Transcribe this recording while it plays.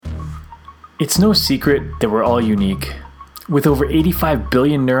It's no secret that we're all unique. With over 85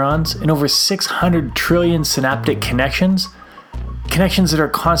 billion neurons and over 600 trillion synaptic connections that are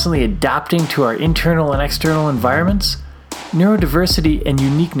constantly adapting to our internal and external environments, neurodiversity and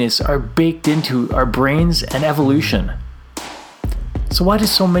uniqueness are baked into our brains and evolution. So why do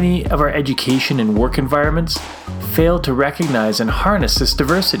so many of our education and work environments fail to recognize and harness this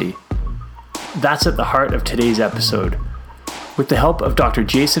diversity? That's at the heart of today's episode. With the help of Dr.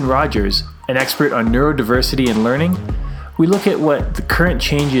 Jason Rogers, an expert on neurodiversity and learning, we look at what the current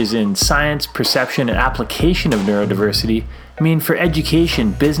changes in science, perception, and application of neurodiversity mean for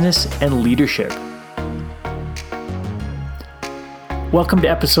education, business, and leadership. Welcome to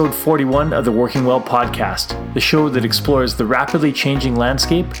episode 41 of the Working Well podcast, the show that explores the rapidly changing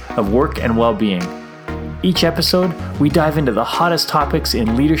landscape of work and well-being. Each episode, we dive into the hottest topics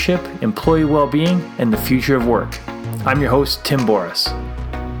in leadership, employee well-being, and the future of work. I'm your host, Tim Boris.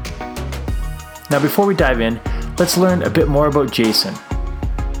 Now, before we dive in, let's learn a bit more about Jason.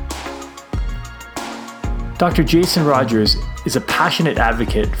 Dr. Jason Rogers is a passionate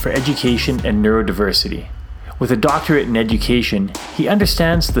advocate for education and neurodiversity. With a doctorate in education, he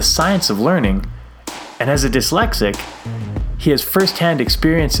understands the science of learning, and as a dyslexic, he has firsthand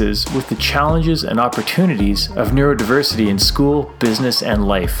experiences with the challenges and opportunities of neurodiversity in school, business, and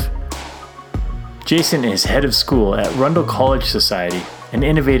life. Jason is head of school at Rundle College Society, an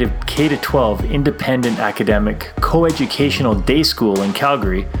innovative K-12 independent academic co-educational day school in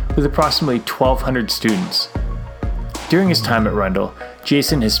Calgary with approximately 1,200 students. During his time at Rundle,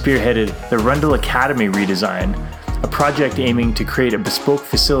 Jason has spearheaded the Rundle Academy redesign, a project aiming to create a bespoke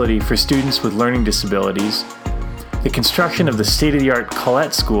facility for students with learning disabilities, the construction of the state-of-the-art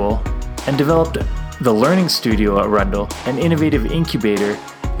Collette School, and developed the Learning Studio at Rundle, an innovative incubator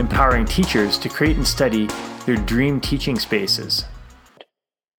empowering teachers to create and study their dream teaching spaces.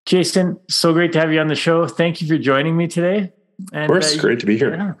 Jason, so great to have you on the show. Thank you for joining me today. And, of course, great to be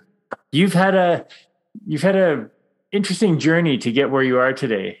here. Yeah. You've had a interesting journey to get where you are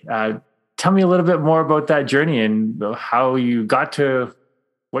today. Tell me a little bit more about that journey and how you got to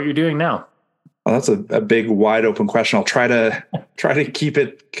what you're doing now. Well, that's a big, wide open question. I'll try to keep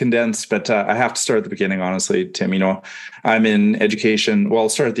it condensed, but I have to start at the beginning, honestly, Tim. I'm in education. Well, I'll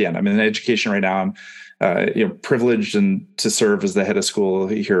start at the end. I'm in education right now. I'm privileged and to serve as the head of school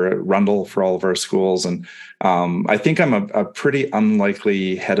here at Rundle for all of our schools. And I think I'm a pretty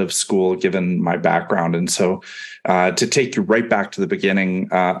unlikely head of school given my background. And so to take you right back to the beginning,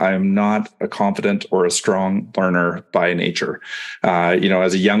 I'm not a confident or a strong learner by nature.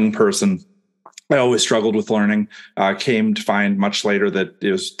 As a young person, I always struggled with learning, came to find much later that it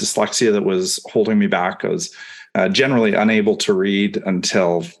was dyslexia that was holding me back. I was generally unable to read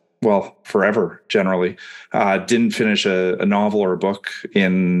until forever, generally. Didn't finish a novel or a book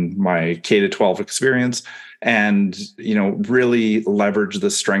in my K-12 experience and, really leveraged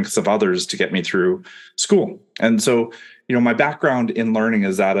the strengths of others to get me through school. And so, my background in learning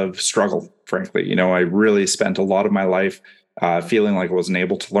is that of struggle, frankly. I really spent a lot of my life feeling like I wasn't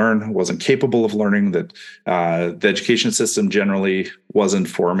able to learn, wasn't capable of learning, that the education system generally wasn't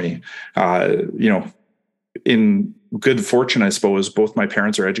for me. In good fortune, I suppose, both my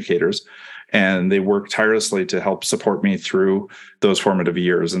parents are educators, and they worked tirelessly to help support me through those formative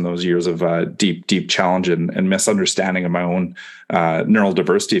years and those years of deep challenge and misunderstanding of my own neural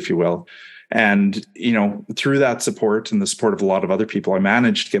diversity, if you will. And, through that support and the support of a lot of other people, I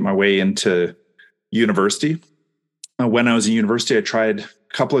managed to get my way into university. When I was in university, I tried a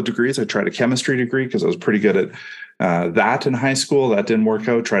couple of degrees. I tried a chemistry degree because I was pretty good at that in high school. That didn't work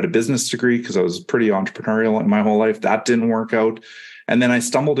out. Tried a business degree because I was pretty entrepreneurial in my whole life. That didn't work out. And then I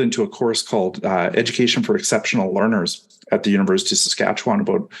stumbled into a course called Education for Exceptional Learners at the University of Saskatchewan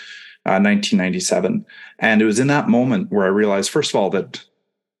about 1997. And it was in that moment where I realized, first of all, that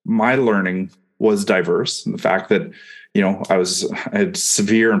my learning was diverse, and the fact that I had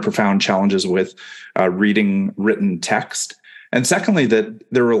severe and profound challenges with reading written text. And secondly, that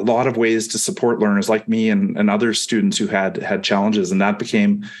there were a lot of ways to support learners like me and other students who had challenges. And that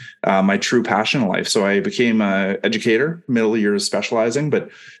became my true passion in life. So I became an educator, middle years specializing, but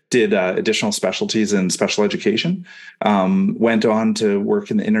did additional specialties in special education. Went on to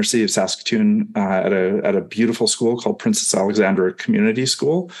work in the inner city of Saskatoon at a beautiful school called Princess Alexandra Community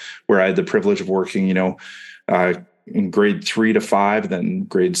School, where I had the privilege of working, in grade 3 to 5, then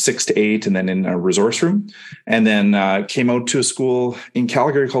grade 6 to 8, and then in a resource room. And then came out to a school in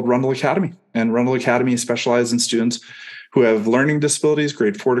Calgary called Rundle Academy. And Rundle Academy specialized in students who have learning disabilities,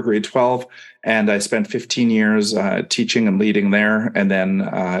 grade 4 to grade 12. And I spent 15 years teaching and leading there. And then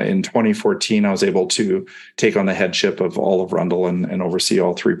in 2014, I was able to take on the headship of all of Rundle and oversee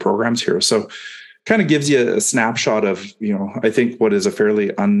all 3 programs here. So kind of gives you a snapshot of, I think what is a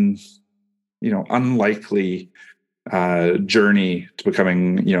fairly unlikely journey to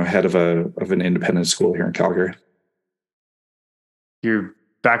becoming, head of an independent school here in Calgary. Your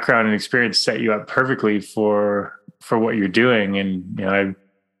background and experience set you up perfectly for what you're doing. And,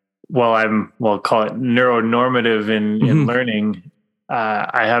 I'm call it neuronormative in learning.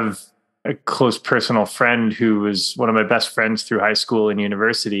 I have a close personal friend who was one of my best friends through high school and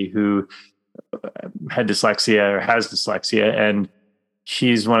university who had dyslexia or has dyslexia. And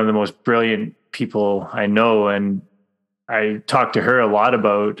she's one of the most brilliant people I know. And I talked to her a lot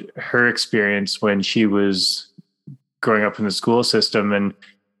about her experience when she was growing up in the school system. And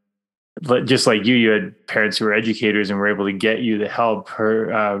just like you had parents who were educators and were able to get you the help.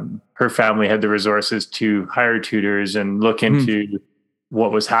 Her family had the resources to hire tutors and look into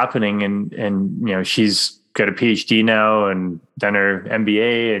what was happening. And she's got a PhD now and done her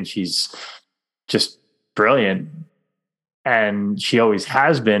MBA, and she's just brilliant. And she always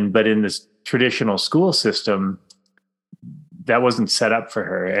has been, but in this traditional school system, that wasn't set up for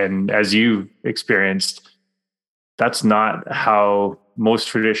her. And as you experienced, that's not how most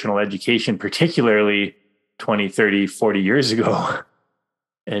traditional education, particularly 20, 30, 40 years ago,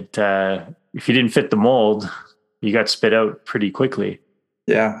 if you didn't fit the mold, you got spit out pretty quickly.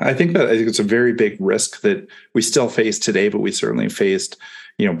 Yeah, I think it's a very big risk that we still face today, but we certainly faced,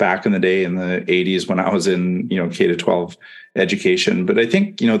 back in the day in the 80s when I was in, K to 12 education. But I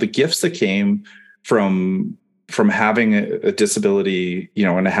think, the gifts that came from having a disability,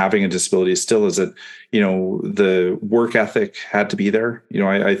 and having a disability still is that, the work ethic had to be there.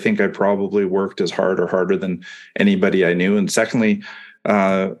 I think I probably worked as hard or harder than anybody I knew. And secondly,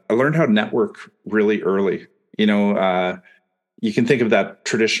 I learned how to network really early. You can think of that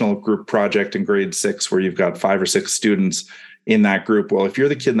traditional group project in grade 6 where you've got 5 or 6 students in that group. Well, if you're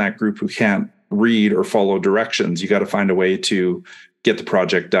the kid in that group who can't read or follow directions, you got to find a way to get the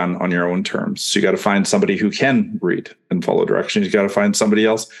project done on your own terms. So you got to find somebody who can read and follow directions. You got to find somebody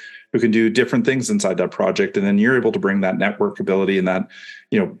else who can do different things inside that project. And then you're able to bring that network ability and that,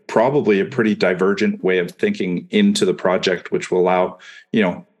 probably a pretty divergent way of thinking into the project, which will allow,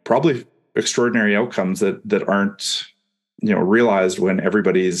 probably extraordinary outcomes that aren't, realized when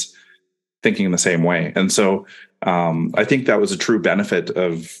everybody's thinking in the same way. And so I think that was a true benefit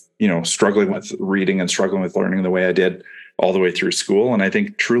of, struggling with reading and struggling with learning the way I did all the way through school. And I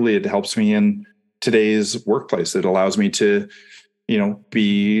think truly it helps me in today's workplace. It allows me to,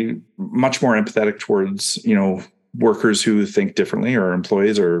 be much more empathetic towards, workers who think differently, or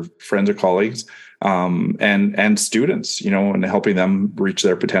employees or friends or colleagues, and students, and helping them reach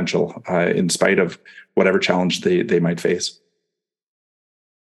their potential in spite of whatever challenge they might face.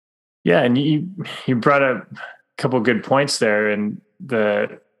 Yeah. And you brought up a couple of good points there, and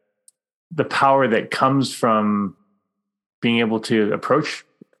the power that comes from being able to approach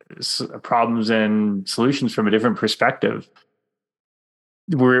problems and solutions from a different perspective.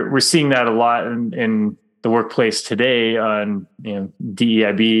 We're seeing that a lot in the workplace today on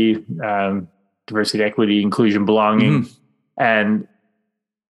DEIB, diversity, equity, inclusion, belonging, and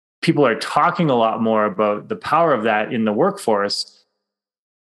people are talking a lot more about the power of that in the workforce.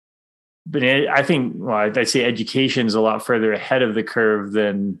 But I think, I'd say education is a lot further ahead of the curve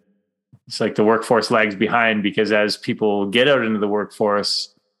than it's like the workforce lags behind, because as people get out into the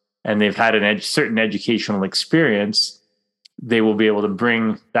workforce and they've had certain educational experience, they will be able to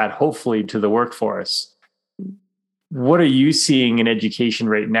bring that hopefully to the workforce. What are you seeing in education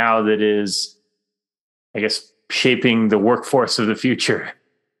right now that is, I guess, shaping the workforce of the future?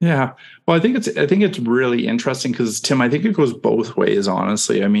 Yeah. Well, I think it's really interesting because, Tim, I think it goes both ways,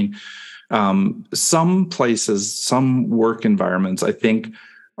 honestly. I mean, some places, some work environments, I think,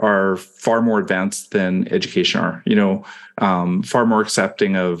 are far more advanced than education are, far more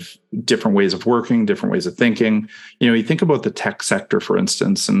accepting of different ways of working, different ways of thinking. You think about the tech sector, for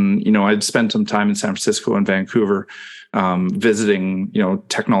instance, and, I'd spent some time in San Francisco and Vancouver, visiting,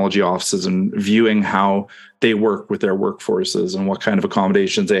 technology offices and viewing how they work with their workforces and what kind of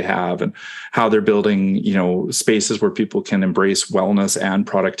accommodations they have and how they're building, spaces where people can embrace wellness and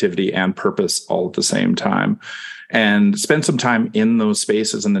productivity and purpose all at the same time. And spend some time in those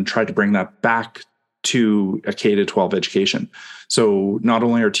spaces and then try to bring that back to a K to 12 education. So not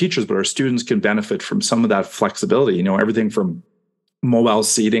only our teachers, but our students can benefit from some of that flexibility, everything from mobile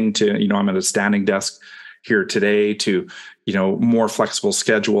seating to, I'm at a standing desk here today to, more flexible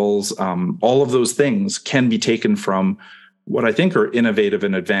schedules. All of those things can be taken from what I think are innovative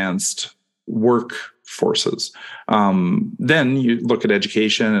and advanced workforces. Then you look at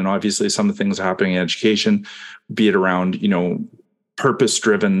education, and obviously some of the things happening in education, be it around,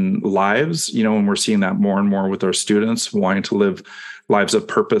 purpose-driven lives, and we're seeing that more and more with our students wanting to live lives of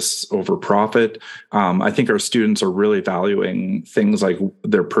purpose over profit. I think our students are really valuing things like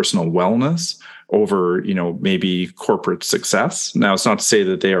their personal wellness over, maybe corporate success. Now, it's not to say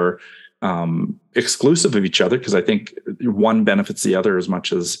that they are exclusive of each other, because I think one benefits the other as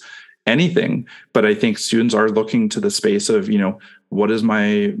much as anything. But I think students are looking to the space of, what does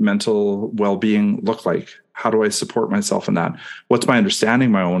my mental well-being look like? How do I support myself in that? What's my understanding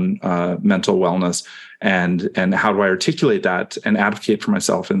of my own mental wellness? And how do I articulate that and advocate for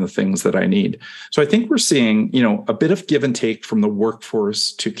myself in the things that I need? So I think we're seeing, a bit of give and take from the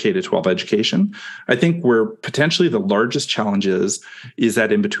workforce to K-12 education. I think where potentially the largest challenge is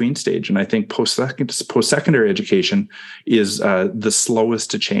that in-between stage. And I think post-secondary education is the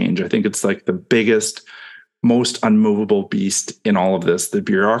slowest to change. I think it's like the biggest, most unmovable beast in all of this. The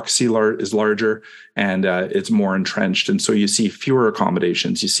bureaucracy is larger, and it's more entrenched. And so you see fewer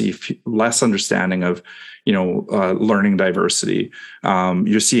accommodations. You see less understanding of, learning diversity.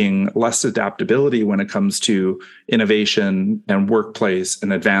 You're seeing less adaptability when it comes to innovation and workplace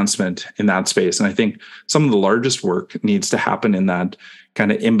and advancement in that space. And I think some of the largest work needs to happen in that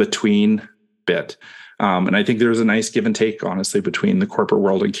kind of in-between bit. And I think there's a nice give and take, honestly, between the corporate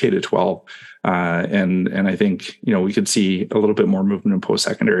world and K-12. And I think, we could see a little bit more movement in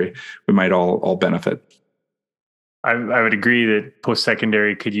post-secondary. We might all benefit. I would agree that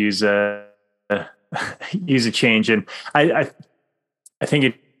post-secondary could use a change. And I think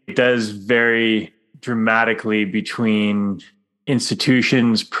it does vary dramatically between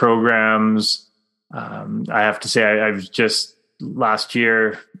institutions, programs. I have to say, I was just last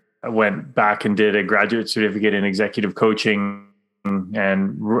year, I went back and did a graduate certificate in executive coaching,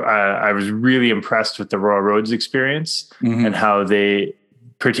 and I was really impressed with the Royal Roads experience and how they,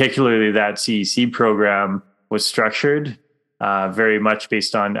 particularly that CEC program, was structured very much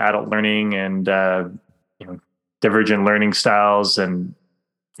based on adult learning and divergent learning styles and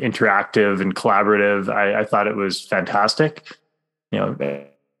interactive and collaborative. I thought it was fantastic.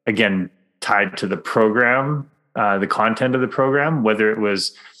 Again, tied to the program, the content of the program, whether it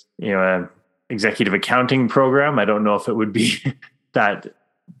was an executive accounting program. I don't know if it would be that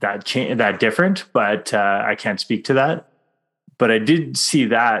different, but I can't speak to that. But I did see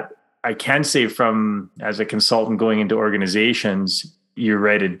that. I can say from, as a consultant going into organizations, you're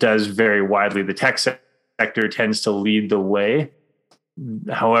right, it does vary widely. The tech sector tends to lead the way.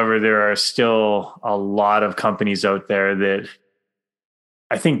 However, there are still a lot of companies out there that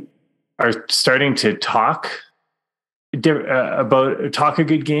I think are starting to talk a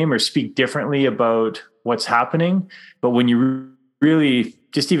good game or speak differently about what's happening. But when you really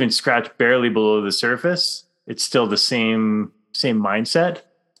just even scratch barely below the surface, it's still the same mindset.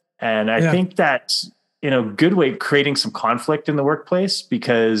 And I think that's, in a good way, creating some conflict in the workplace,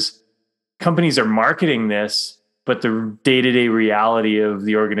 because companies are marketing this, but the day-to-day reality of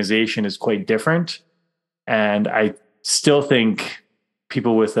the organization is quite different. And I still think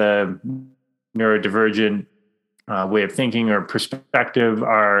people with a neurodivergent way of thinking or perspective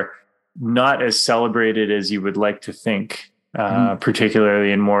are not as celebrated as you would like to think,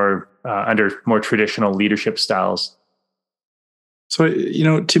 particularly in under more traditional leadership styles. So,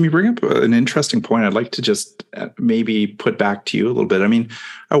 Tim, you bring up an interesting point. I'd like to just maybe put back to you a little bit. I mean,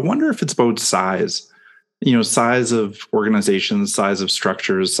 I wonder if it's about size, size of organizations, size of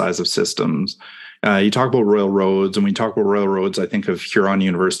structures, size of systems. You talk about Royal Roads, and when you talk about Royal Roads, I think of Huron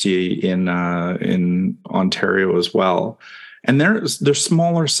University in Ontario as well. And they're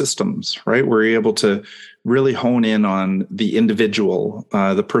smaller systems, right? Where you're able to really hone in on the individual,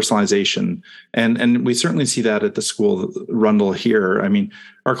 the personalization. And we certainly see that at the school, Rundle here. I mean,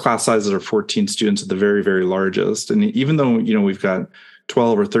 our class sizes are 14 students at the very, very largest. And even though, we've got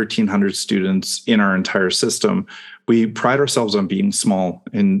 12 or 1,300 students in our entire system, we pride ourselves on being small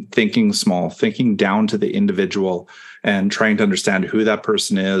and thinking small, thinking down to the individual and trying to understand who that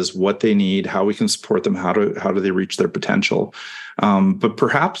person is, what they need, how we can support them, how do they reach their potential. But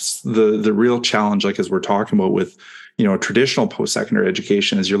perhaps the real challenge, like as we're talking about with, traditional post-secondary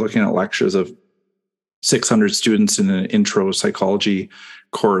education, is you're looking at lectures of 600 students in an intro psychology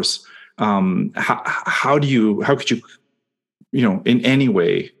course. How could you, in any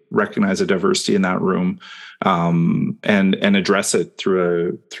way recognize a diversity in that room, and address it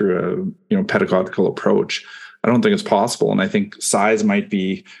through a pedagogical approach? I don't think it's possible. And I think size might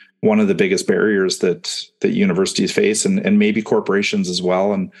be one of the biggest barriers that universities face, and maybe corporations as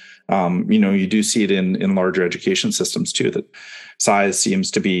well. And you do see it in larger education systems too, that size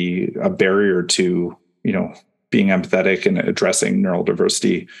seems to be a barrier to being empathetic and addressing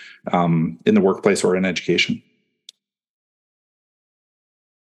neurodiversity in the workplace or in education.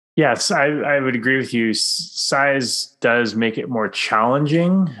 Yes, I would agree with you. Size does make it more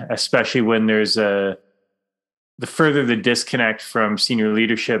challenging, especially when there's the further the disconnect from senior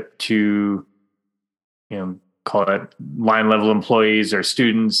leadership to, call it line level employees or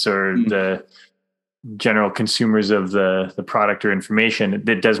students or the general consumers of the product or information.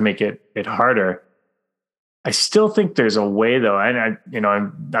 It does make it harder. I still think there's a way, though.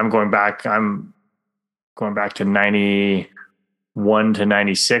 I'm going back. I'm going back to 91 to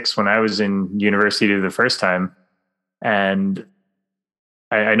 96 when I was in university the first time. And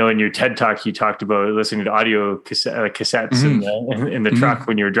I know in your TED Talk, you talked about listening to audio cassettes in the truck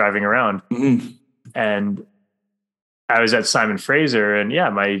when you were driving around. And I was at Simon Fraser, and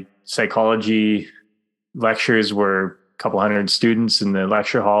my psychology lectures were a couple hundred students in the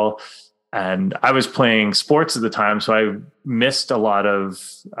lecture hall. And I was playing sports at the time, so I missed a lot of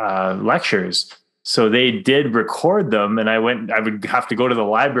lectures. So they did record them, and I would have to go to the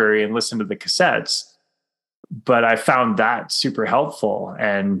library and listen to the cassettes. But I found that super helpful.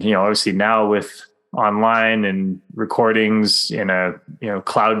 And, obviously now with online and recordings in a,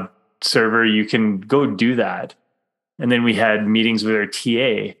 cloud server, you can go do that. And then we had meetings with our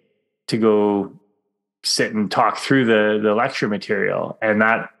TA to go sit and talk through the lecture material. And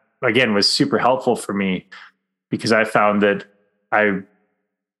that, again, was super helpful for me because I found that I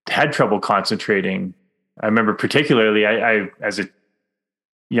had trouble concentrating. I remember particularly, I as a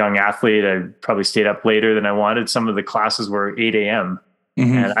young athlete, I probably stayed up later than I wanted. Some of the classes were 8 a.m.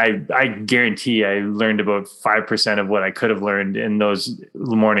 And I guarantee I learned about 5% of what I could have learned in those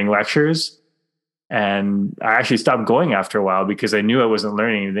morning lectures. And I actually stopped going after a while because I knew I wasn't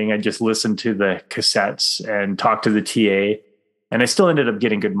learning anything. I just listened to the cassettes and talked to the TA. And I still ended up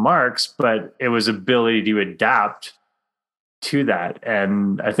getting good marks, but it was ability to adapt to that.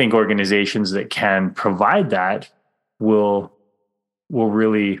 And I think organizations that can provide that will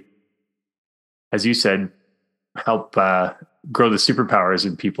really, as you said, help grow the superpowers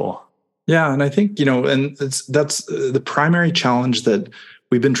in people. Yeah, and I think and that's the primary challenge that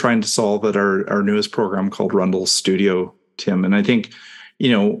we've been trying to solve at our newest program called Rundle Studio, Tim. And I think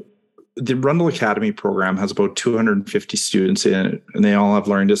the Rundle Academy program has about 250 students in it, and they all have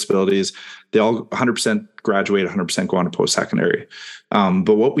learning disabilities. They all 100% graduate, 100% go on to post-secondary.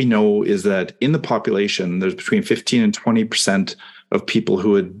 But what we know is that in the population, there's between 15 and 20% of people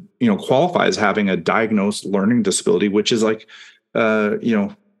who would, qualify as having a diagnosed learning disability, which is like, not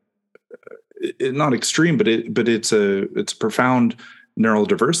extreme, but it's a profound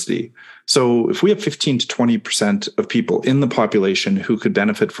neurodiversity. So if we have 15 to 20% of people in the population who could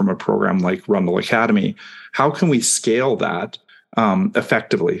benefit from a program like Rundle Academy, how can we scale that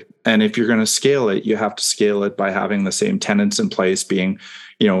effectively? And if you're going to scale it, you have to scale it by having the same tenets in place, being,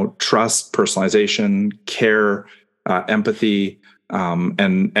 trust, personalization, care, empathy,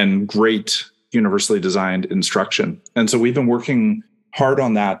 and great universally designed instruction. And so we've been working hard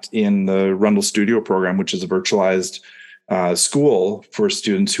on that in the Rundle Studio program, which is a virtualized school for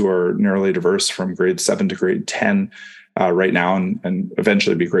students who are neurally diverse from grade 7 to grade 10 right now, and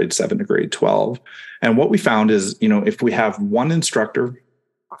eventually be grade 7 to grade 12. And what we found is, if we have one instructor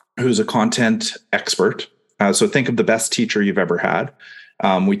who's a content expert, so think of the best teacher you've ever had.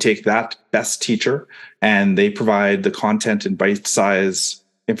 We take that best teacher and they provide the content in bite-size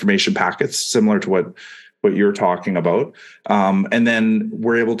information packets, similar to what you're talking about. And then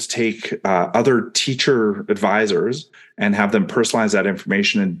we're able to take other teacher advisors and have them personalize that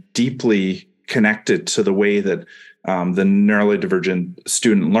information and deeply connect it to the way that the neurally divergent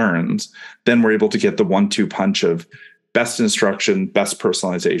student learns. Then we're able to get the 1-2 punch of best instruction, best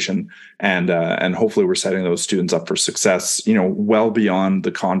personalization, and hopefully we're setting those students up for success, well beyond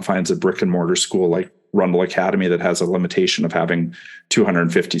the confines of brick and mortar school like Rundle Academy that has a limitation of having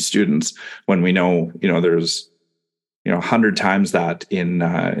 250 students, when we know, there's 100 times that in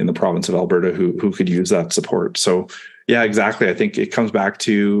the province of Alberta who could use that support. So yeah, exactly. I think it comes back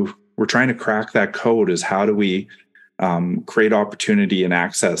to, we're trying to crack that code, is how do we create opportunity and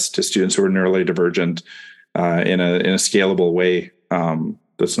access to students who are neurally divergent in a scalable way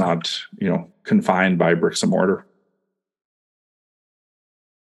that's not confined by bricks and mortar.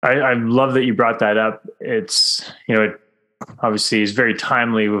 I love that you brought that up. It's it obviously is very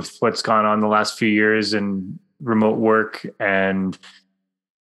timely with what's gone on the last few years and remote work, and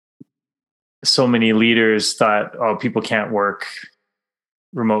so many leaders thought, oh, people can't work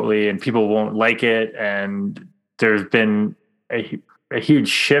remotely and people won't like it. And there's been a huge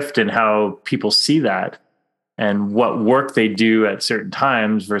shift in how people see that and what work they do at certain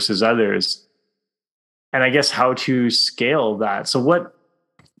times versus others. And I guess how to scale that. So what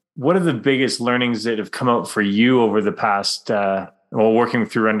are the biggest learnings that have come out for you over the past, working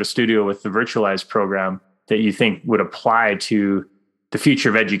through RunderStudio with the virtualized program that you think would apply to the future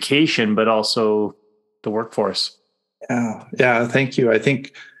of education, but also the workforce? Yeah. Thank you. I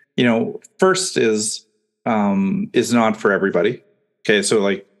think, first is not for everybody. Okay. So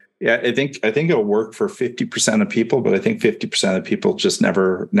I think it'll work for 50% of people, but I think 50% of people just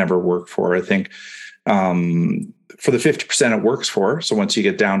never work for. I think, for the 50% it works for. So once you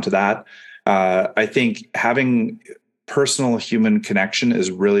get down to that, I think having personal human connection is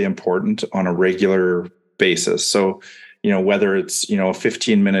really important on a regular basis. So, whether it's, a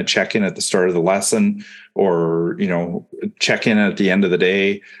 15-minute check-in at the start of the lesson or, check-in at the end of the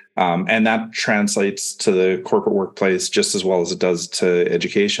day. And that translates to the corporate workplace just as well as it does to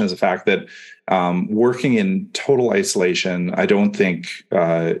education, is the fact that working in total isolation, I don't think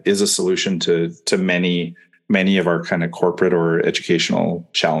is a solution to many of our kind of corporate or educational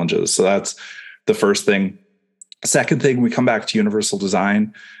challenges. So that's the first thing. Second thing, we come back to universal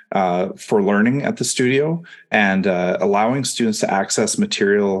design for learning at the studio and allowing students to access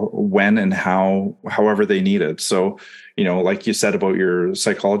material when and however they need it. So, like you said about your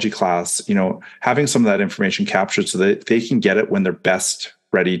psychology class, having some of that information captured so that they can get it when they're best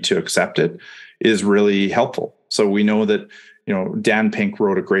ready to accept it is really helpful. So we know that, Dan Pink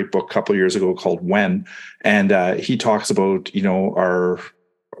wrote a great book a couple of years ago called When, and he talks about,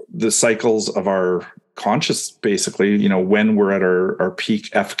 the cycles of our conscious, basically, when we're at our peak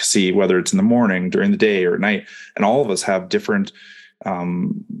efficacy, whether it's in the morning, during the day, or at night. And all of us have different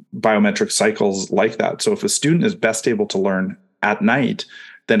biometric cycles like that. So if a student is best able to learn at night,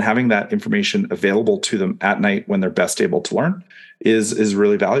 then having that information available to them at night when they're best able to learn is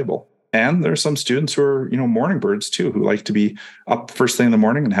really valuable. And there are some students who are, morning birds too, who like to be up first thing in the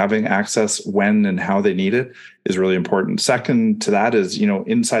morning, and having access when and how they need it is really important. Second to that is,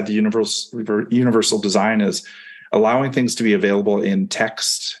 inside the universal design is allowing things to be available in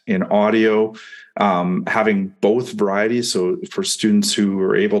text, in audio, having both varieties. So for students who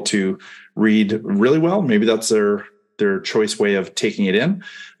are able to read really well, maybe that's their choice way of taking it in.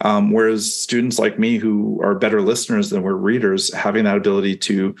 Whereas students like me who are better listeners than we're readers, having that ability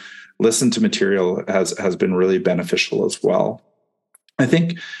to listen to material has been really beneficial as well. I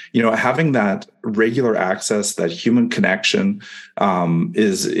think, having that regular access, that human connection,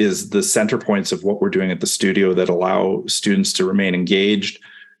 is the center points of what we're doing at the studio that allow students to remain engaged,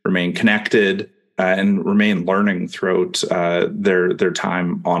 remain connected, and remain learning throughout their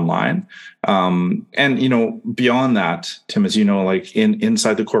time online. And, beyond that, Tim, as you know, like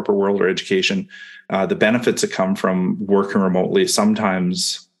inside the corporate world or education, the benefits that come from working remotely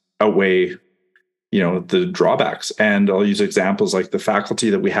sometimes outweigh, the drawbacks. And I'll use examples like the faculty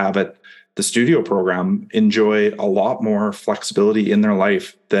that we have at the studio program enjoy a lot more flexibility in their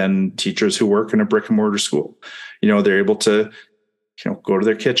life than teachers who work in a brick and mortar school. They're able to, go to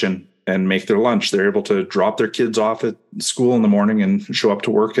their kitchen and make their lunch. They're able to drop their kids off at school in the morning and show up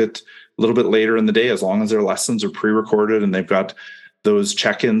to work at a little bit later in the day, as long as their lessons are pre-recorded and they've got those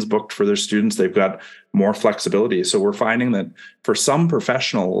check-ins booked for their students. They've got more flexibility. So we're finding that for some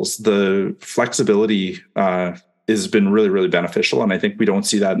professionals, the flexibility has been really, really beneficial. And I think we don't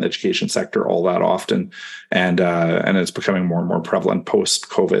see that in the education sector all that often. And it's becoming more and more prevalent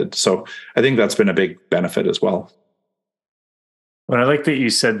post-COVID. So I think that's been a big benefit as well. Well, I like that you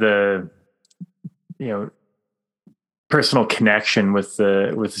said the, personal connection with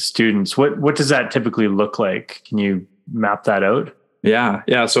the students. What does that typically look like? Can you map that out?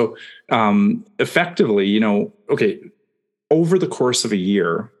 Yeah. So effectively, over the course of a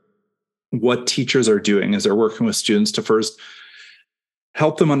year, what teachers are doing is they're working with students to first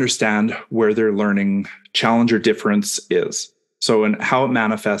help them understand where their learning challenge or difference is. So, and how it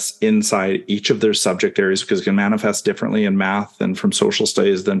manifests inside each of their subject areas, because it can manifest differently in math than from social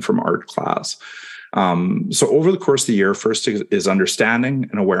studies than from art class. So over the course of the year, first is understanding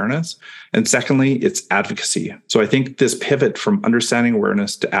and awareness. And secondly, it's advocacy. So I think this pivot from understanding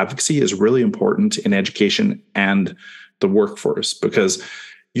awareness to advocacy is really important in education and the workforce, because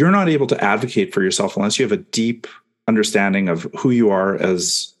you're not able to advocate for yourself unless you have a deep understanding of who you are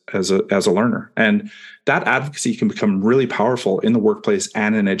as a learner. And that advocacy can become really powerful in the workplace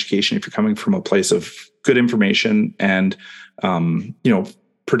and in education if you're coming from a place of good information and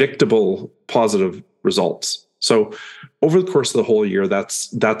predictable positive results. So over the course of the whole year, that's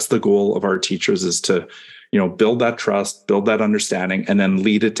the goal of our teachers, is to build that trust, build that understanding, and then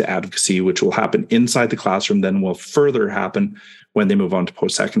lead it to advocacy, which will happen inside the classroom, then will further happen when they move on to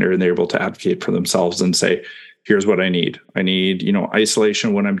post-secondary and they're able to advocate for themselves and say, here's what I need. I need,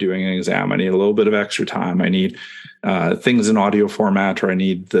 isolation when I'm doing an exam. I need a little bit of extra time. I need things in audio format, or I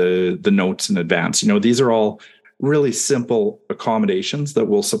need the notes in advance. These are all really simple accommodations that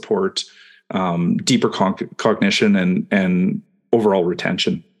will support deeper cognition and overall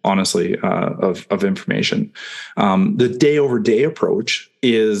retention, honestly, of information. The day over day approach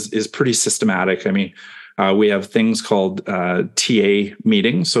is pretty systematic. I mean, we have things called TA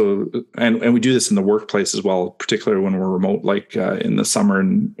meetings. So, and we do this in the workplace as well, particularly when we're remote, like in the summer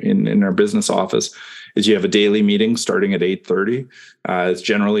and in our business office, is you have a daily meeting starting at 8:30. It's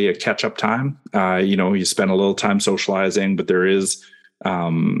generally a catch-up time. You spend a little time socializing, but there's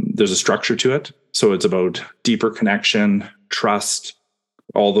a structure to it. So it's about deeper connection, trust,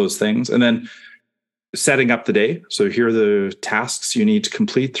 all those things. And then setting up the day. So here are the tasks you need to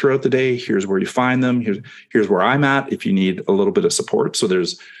complete throughout the day. Here's where you find them. Here's where I'm at if you need a little bit of support. So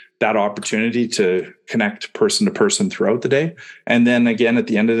there's that opportunity to connect person to person throughout the day. And then again, at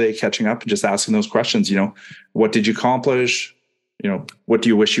the end of the day, catching up and just asking those questions, what did you accomplish? What do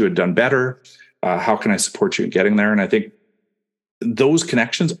you wish you had done better? How can I support you in getting there? And I think those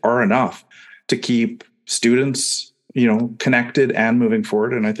connections are enough to keep students, connected and moving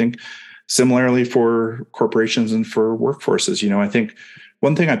forward. And I think similarly for corporations and for workforces, I think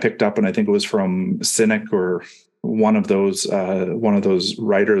one thing I picked up, and I think it was from Cynic or one of those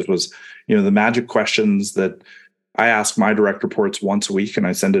writers, was, the magic questions that I ask my direct reports once a week, and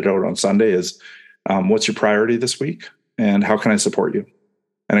I send it out on Sunday is, what's your priority this week? And how can I support you?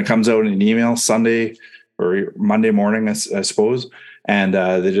 And it comes out in an email Sunday or Monday morning, I suppose. And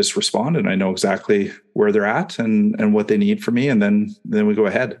they just respond, and I know exactly where they're at and what they need from me. And then we go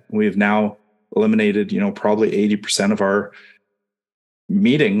ahead. We've now eliminated, probably 80% of our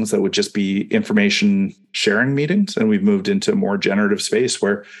meetings that would just be information sharing meetings. And we've moved into a more generative space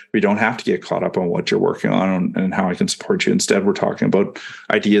where we don't have to get caught up on what you're working on and how I can support you. Instead, we're talking about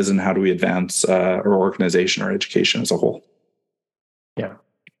ideas and how do we advance our organization or education as a whole. Yeah.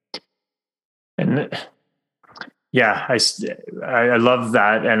 And yeah, I love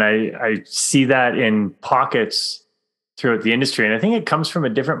that. And I see that in pockets throughout the industry. And I think it comes from a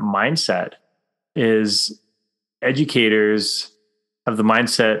different mindset. Is educators have the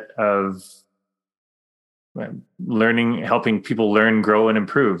mindset of learning, helping people learn, grow, and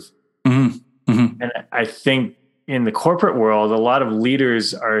improve. Mm-hmm. Mm-hmm. And I think in the corporate world, a lot of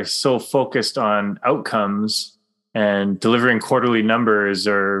leaders are so focused on outcomes and delivering quarterly numbers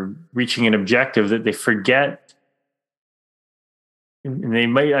or reaching an objective that they forget, and they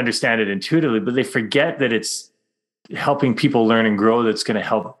might understand it intuitively, but they forget that it's helping people learn and grow that's going to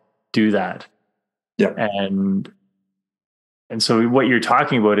help do that. Yeah. And so what you're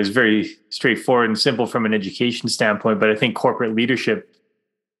talking about is very straightforward and simple from an education standpoint, but I think corporate leadership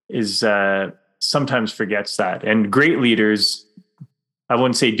is sometimes forgets that. And great leaders, I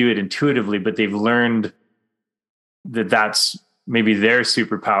wouldn't say do it intuitively, but they've learned that that's maybe their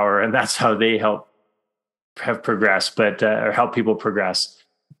superpower, and that's how they have progressed, but or help people progress.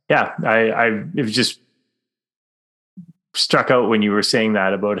 Yeah, it was just struck out when you were saying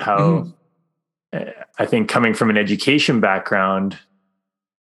that about how I think coming from an education background,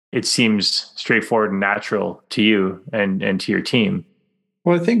 it seems straightforward and natural to you and to your team.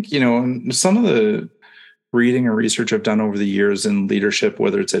 Well, I think, some of the reading and research I've done over the years in leadership,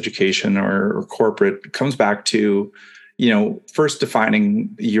 whether it's education or corporate, comes back to, first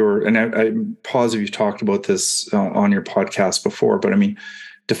defining and I'm positive you've talked about this on your podcast before, but I mean,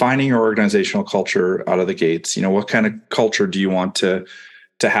 defining your organizational culture out of the gates. What kind of culture do you want to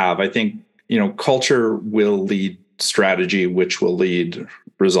have? I think, culture will lead strategy, which will lead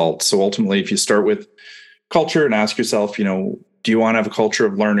results. So ultimately, if you start with culture and ask yourself, do you want to have a culture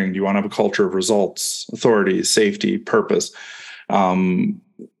of learning? Do you want to have a culture of results, authority, safety, purpose?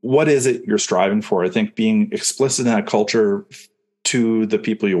 What is it you're striving for? I think being explicit in that culture to the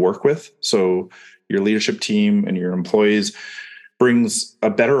people you work with, so your leadership team and your employees, brings a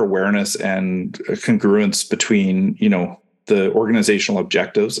better awareness and a congruence between, the organizational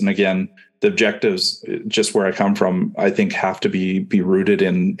objectives. And again, the objectives, just where I come from, I think have to be rooted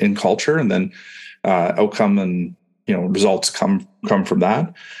in culture, and then outcome and results come from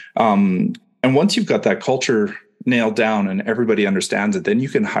that. And once you've got that culture nailed down and everybody understands it, then you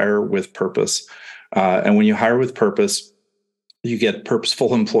can hire with purpose. And when you hire with purpose, you get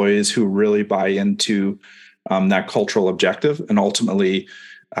purposeful employees who really buy into that cultural objective, and ultimately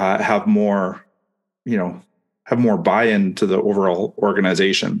have more have more buy-in to the overall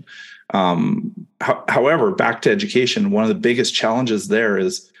organization. However, back to education, one of the biggest challenges there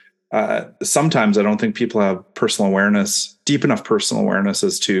is sometimes I don't think people have deep enough personal awareness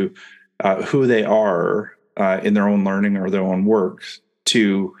as to who they are in their own learning or their own work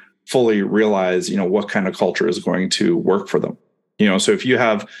to fully realize, what kind of culture is going to work for them. So if you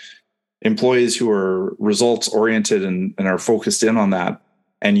have employees who are results oriented and are focused in on that,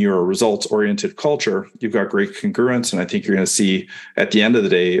 and you're a results oriented culture, you've got great congruence. And I think you're going to see at the end of the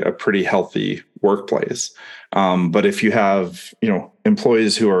day, a pretty healthy workplace. But if you have,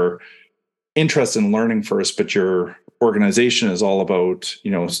 employees who are interested in learning first, but your organization is all about,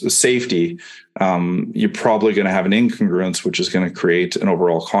 safety, you're probably going to have an incongruence, which is going to create an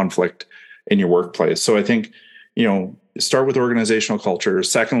overall conflict in your workplace. So I think, start with organizational culture.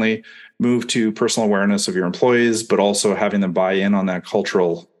 Secondly, move to personal awareness of your employees, but also having them buy in on that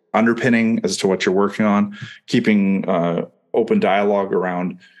cultural underpinning as to what you're working on, keeping open dialogue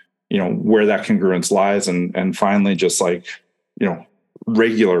around, where that congruence lies. And finally, just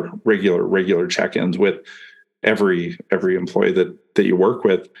regular check-ins with every employee that you work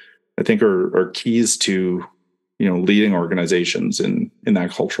with, I think are keys to, leading organizations in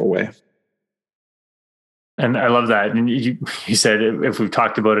that cultural way. And I love that. And you said if we've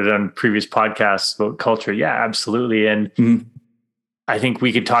talked about it on previous podcasts about culture, yeah, absolutely. And I think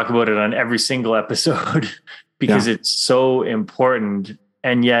we could talk about it on every single episode because it's so important.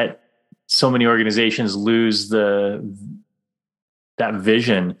 And yet so many organizations lose that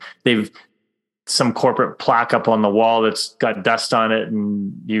vision. They've some corporate plaque up on the wall that's got dust on it,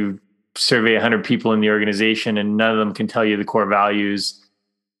 and you survey 100 people in the organization and none of them can tell you the core values.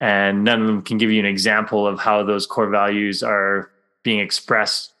 And none of them can give you an example of how those core values are being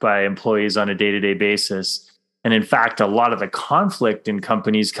expressed by employees on a day-to-day basis. And in fact, a lot of the conflict in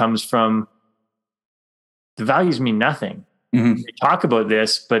companies comes from the values mean nothing. They talk about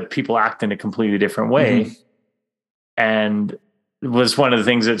this, but people act in a completely different way. And it was one of the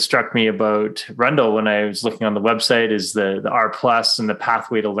things that struck me about Rundle when I was looking on the website is the R+ and the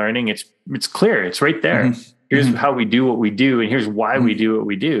pathway to learning. It's clear. It's right there. Here's how we do what we do, and here's why we do what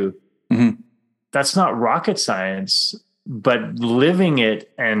we do. That's not rocket science, but living it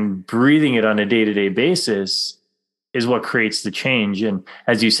and breathing it on a day-to-day basis is what creates the change. And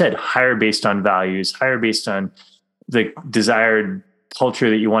as you said, hire based on values, hire based on the desired culture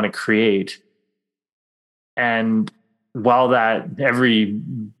that you want to create. And while that every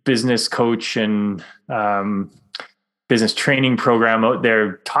business coach and business training program out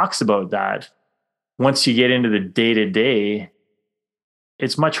there talks about that, once you get into the day-to-day,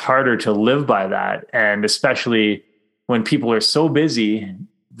 it's much harder to live by that. And especially when people are so busy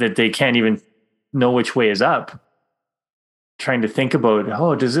that they can't even know which way is up, trying to think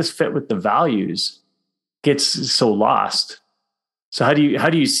about, does this fit with the values, gets so lost. So how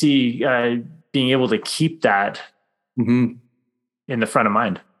do you see being able to keep that in the front of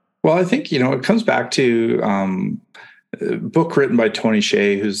mind? Well, I think, it comes back to a book written by Tony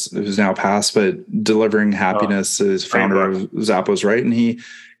Hsieh, who's now passed, but Delivering Happiness is founder of Zappos, right? And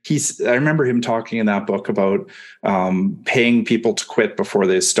I remember him talking in that book about paying people to quit before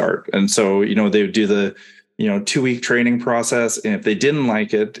they start. And so, they would do the 2-week training process. And if they didn't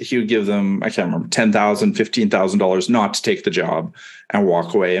like it, he would give them, I can't remember, $10,000, $15,000 not to take the job and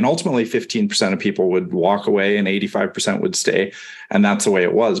walk away. And ultimately 15% of people would walk away and 85% would stay. And that's the way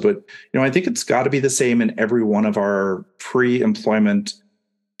it was. But, I think it's got to be the same in every one of our pre-employment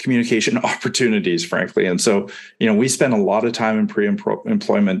communication opportunities, frankly. And so, we spend a lot of time in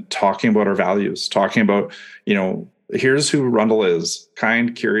pre-employment talking about our values, talking about, here's who Rundle is: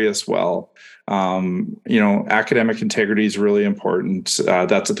 kind, curious, well. Academic integrity is really important.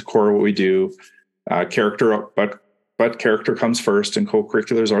 That's at the core of what we do. Character, but character comes first, and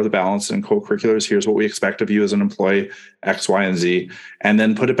co-curriculars are the balance. And co-curriculars, here's what we expect of you as an employee, X, Y, and Z. And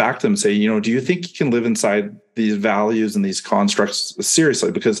then put it back to them, say, do you think you can live inside these values and these constructs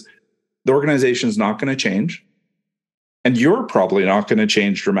seriously? Because the organization is not going to change, and you're probably not going to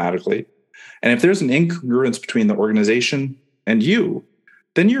change dramatically. And if there's an incongruence between the organization and you,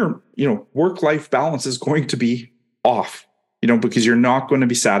 then your work-life balance is going to be off, because you're not going to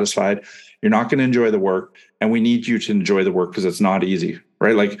be satisfied. You're not going to enjoy the work. And we need you to enjoy the work because it's not easy,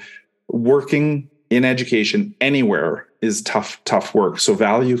 right? Like working in education anywhere is tough work. So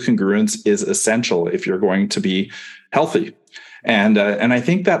value congruence is essential if you're going to be healthy. And I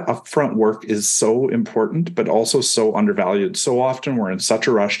think that upfront work is so important, but also so undervalued. So often we're in such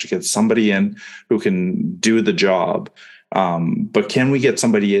a rush to get somebody in who can do the job. But can we get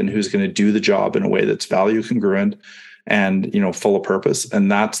somebody in who's going to do the job in a way that's value congruent, and, full of purpose.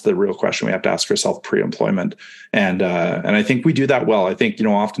 And that's the real question we have to ask ourselves pre-employment. And I think we do that well. I think,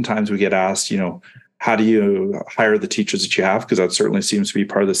 oftentimes we get asked, how do you hire the teachers that you have? Because that certainly seems to be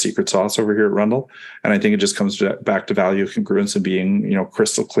part of the secret sauce over here at Rundle. And I think it just comes back to value of congruence and being,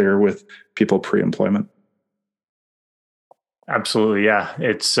 crystal clear with people pre-employment. Absolutely. Yeah.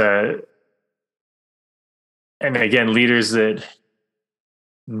 It's, and again, leaders that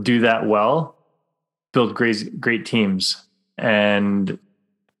do that well build great teams. And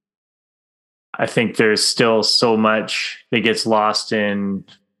I think there's still so much that gets lost in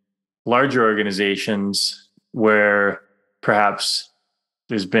larger organizations where perhaps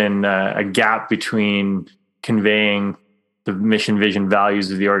there's been a gap between conveying the mission, vision,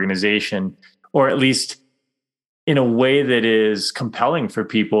 values of the organization, or at least in a way that is compelling for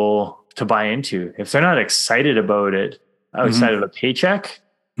people to buy into. If they're not excited about it outside of a paycheck,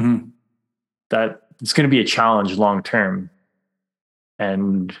 that it's going to be a challenge long term.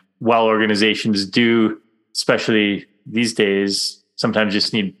 And while organizations do, especially these days, sometimes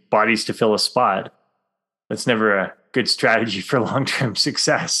just need bodies to fill a spot, that's never a good strategy for long-term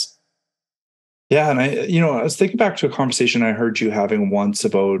success. Yeah. And I was thinking back to a conversation I heard you having once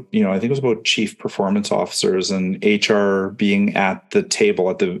about, I think it was about chief performance officers and HR being at the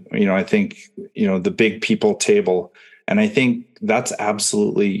table at the, I think, the big people table. And I think that's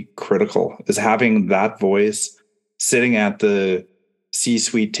absolutely critical, is having that voice sitting at the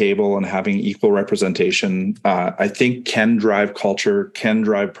C-suite table and having equal representation, I think can drive culture, can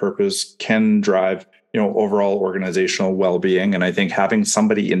drive purpose, can drive, overall organizational well-being. And I think having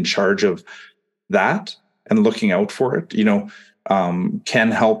somebody in charge of that and looking out for it,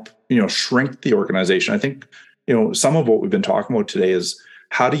 can help, shrink the organization. I think, some of what we've been talking about today is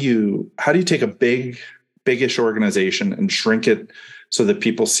how do you take a big-ish organization and shrink it so that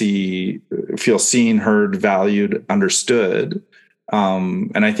people feel seen, heard, valued, understood.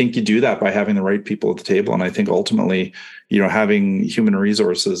 And I think you do that by having the right people at the table. And I think ultimately, having human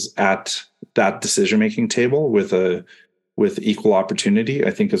resources at that decision-making table with equal opportunity,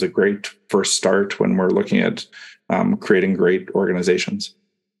 I think is a great first start when we're looking at creating great organizations.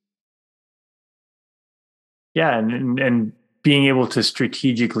 Yeah. And being able to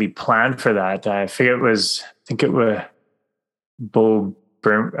strategically plan for that. I think it was Bo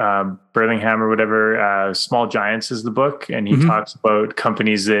Burlingham or whatever, Small Giants is the book. And he talks about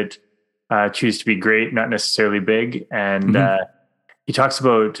companies that choose to be great, not necessarily big. And he talks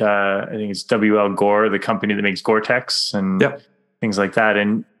about, I think it's W.L. Gore, the company that makes Gore-Tex and things like that.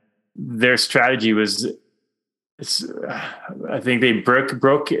 And their strategy was, I think they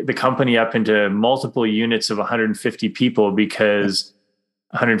broke the company up into multiple units of 150 people because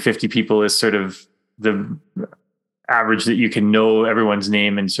 150 people is sort of the average that you can know everyone's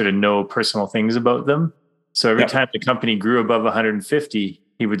name and sort of know personal things about them. So every time the company grew above 150,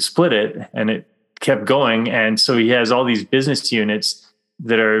 he would split it and it kept going. And so he has all these business units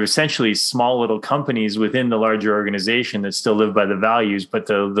that are essentially small little companies within the larger organization that still live by the values, but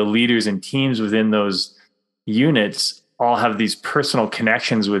the leaders and teams within those units all have these personal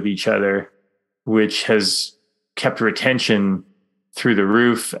connections with each other, which has kept retention through the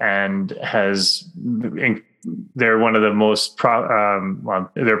roof and they're one of the most,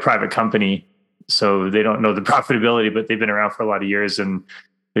 they're a private company, so they don't know the profitability, but they've been around for a lot of years and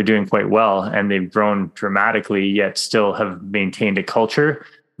they're doing quite well. And they've grown dramatically, yet still have maintained a culture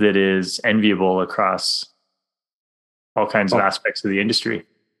that is enviable across all kinds of aspects of the industry.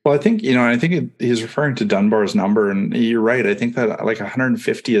 Well, I think, he's referring to Dunbar's number, and you're right. I think that like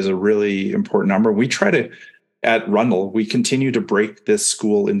 150 is a really important number. We try to, at Rundle, we continue to break this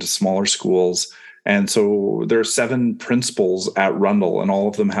school into smaller schools. And so there are 7 principals at Rundle, and all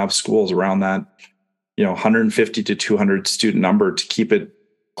of them have schools around that, 150 to 200 student number to keep it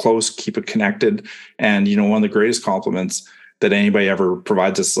close, keep it connected. And, one of the greatest compliments that anybody ever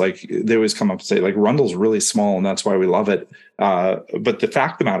provides us, like they always come up and say, like, Rundle's really small and that's why we love it. But the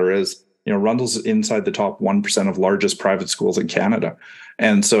fact of the matter is, Rundle's inside the top 1% of largest private schools in Canada.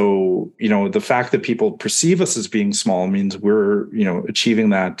 And so, the fact that people perceive us as being small means we're, achieving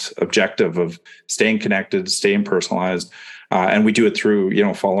that objective of staying connected, staying personalized. And we do it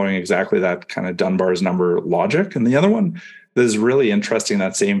through, following exactly that kind of Dunbar's number logic. And the other one that is really interesting in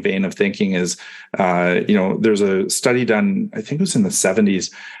that same vein of thinking is, there's a study done, I think it was in the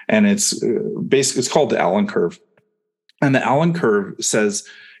 70s, and it's basically, it's called the Allen curve. And the Allen curve says,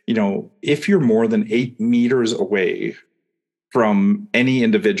 if you're more than 8 meters away from any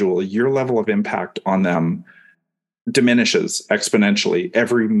individual, your level of impact on them diminishes exponentially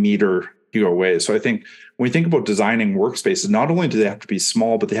every meter you go away. So I think when we think about designing workspaces, not only do they have to be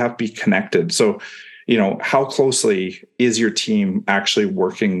small, but they have to be connected. So, how closely is your team actually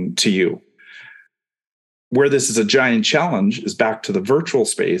working to you? Where this is a giant challenge is back to the virtual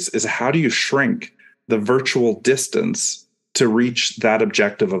space, is how do you shrink the virtual distance to reach that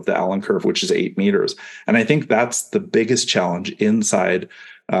objective of the Allen curve, which is 8 meters. And I think that's the biggest challenge inside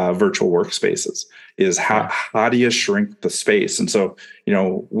virtual workspaces, is how do you shrink the space? And so,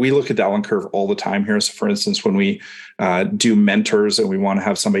 we look at the Allen curve all the time here. So for instance, when we do mentors and we want to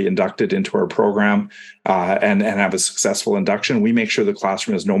have somebody inducted into our program and have a successful induction, we make sure the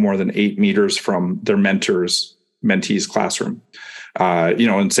classroom is no more than 8 meters from their mentee's classroom.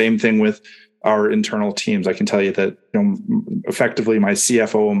 And same thing with our internal teams. I can tell you that, effectively my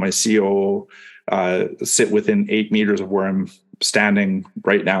CFO and my COO sit within 8 meters of where I'm standing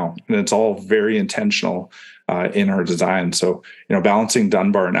right now. And it's all very intentional in our design. So, balancing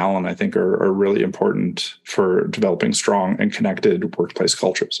Dunbar and Allen, I think are really important for developing strong and connected workplace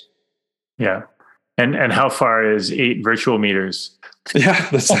cultures. Yeah. And how far is 8 virtual meters? Yeah,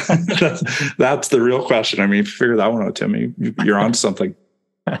 that's the real question. I mean, figure that one out, Tim. You're on something.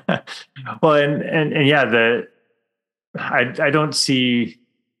 Well, and yeah, I don't see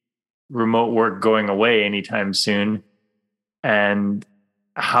remote work going away anytime soon. And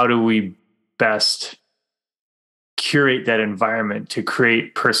how do we best curate that environment to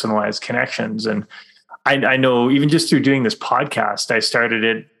create personalized connections? And I know even just through doing this podcast, I started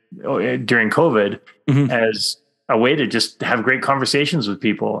it during COVID as a way to just have great conversations with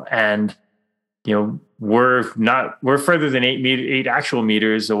people. And we're further than 8 actual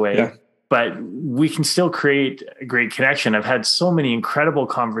meters away, but we can still create a great connection. I've had so many incredible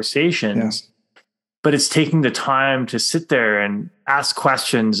conversations, but it's taking the time to sit there and ask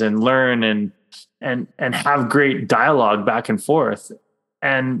questions and learn and have great dialogue back and forth.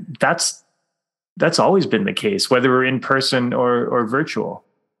 And that's always been the case, whether we're in person or virtual.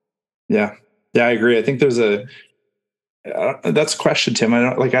 Yeah, I agree. I think there's that's a question, Tim.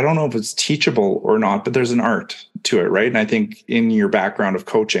 I don't know if it's teachable or not, but there's an art to it, right? And I think in your background of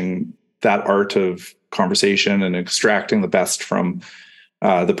coaching, that art of conversation and extracting the best from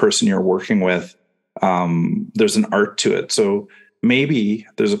the person you're working with, there's an art to it. So maybe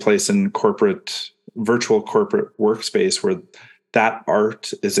there's a place in virtual corporate workspace where that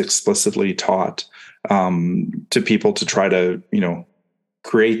art is explicitly taught to people to try to,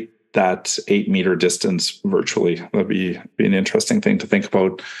 create that 8 meter distance virtually. That'd be an interesting thing to think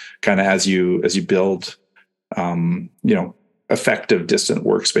about, kind of as you build, effective distant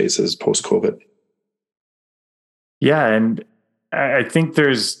workspaces post-COVID. Yeah, and I think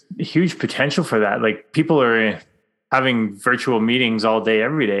there's huge potential for that. Like, people are having virtual meetings all day,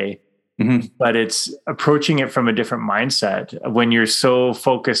 every day, but it's approaching it from a different mindset. When you're so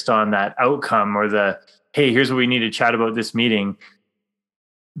focused on that outcome or hey, here's what we need to chat about this meeting,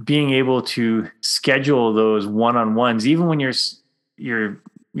 being able to schedule those one-on-ones, even when your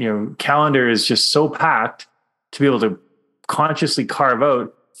calendar is just so packed, to be able to consciously carve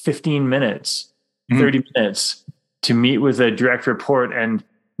out 15 minutes, 30 minutes to meet with a direct report and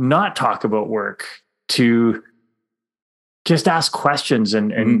not talk about work, to just ask questions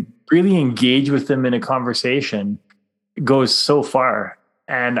and really engage with them in a conversation, goes so far.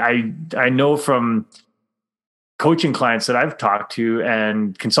 And I know from coaching clients that I've talked to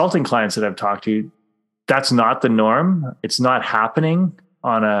and consulting clients that I've talked to, that's not the norm. It's not happening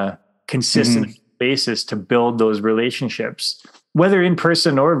on a consistent basis to build those relationships, whether in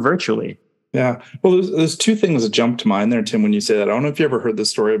person or virtually. Yeah. Well, there's 2 things that jump to mind there, Tim, when you say that. I don't know if you ever heard the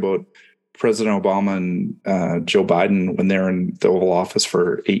story about President Obama and Joe Biden when they're in the Oval Office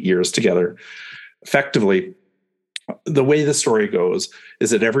for 8 years together. Effectively, the way the story goes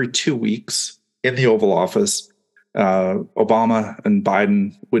is that every 2 weeks in the Oval Office, Obama and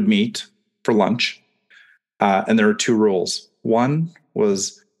Biden would meet for lunch. And there were 2 rules. One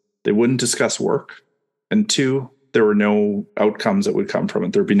was they wouldn't discuss work. And 2, there were no outcomes that would come from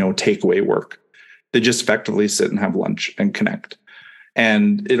it. There'd be no takeaway work. They just effectively sit and have lunch and connect.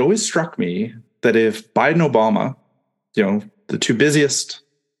 And it always struck me that if Biden, Obama, the 2 busiest,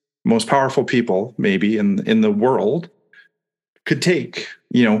 most powerful people maybe in the world, could take,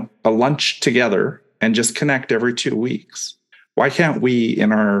 a lunch together and just connect every 2 weeks, why can't we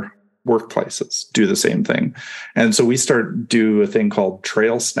in our workplaces do the same thing? And so we do a thing called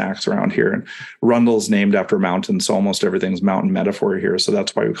trail snacks around here. And Rundle's named after mountains, so almost everything's mountain metaphor here. So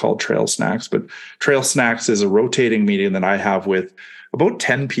that's why we call it trail snacks. But trail snacks is a rotating meeting that I have with about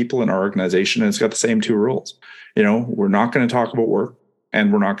 10 people in our organization. And it's got the same 2 rules. We're not going to talk about work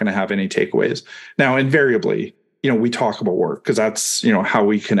and we're not going to have any takeaways. Now, invariably, we talk about work because that's, how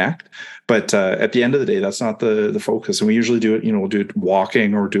we connect. But at the end of the day, that's not the focus. And we usually do it, we'll do it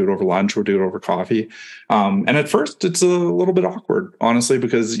walking or do it over lunch or do it over coffee. And at first it's a little bit awkward, honestly,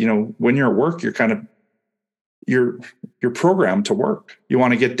 because, when you're at work, you're kind of, you're programmed to work. You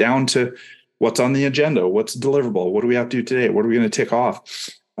want to get down to what's on the agenda, what's deliverable, what do we have to do today, what are we going to tick off.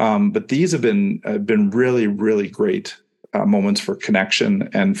 But these have been really, really great moments for connection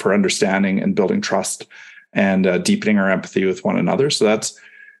and for understanding and building trust and deepening our empathy with one another. So that's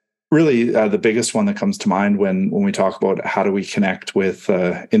really the biggest one that comes to mind when we talk about how do we connect with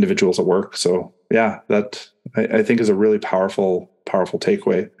individuals at work. So yeah, that I think is a really powerful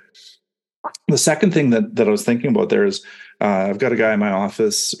takeaway. The second thing that I was thinking about there is I've got a guy in my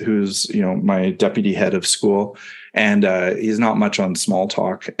office who's, my deputy head of school, and he's not much on small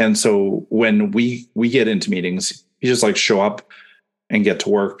talk. And so when we get into meetings, he just like show up and get to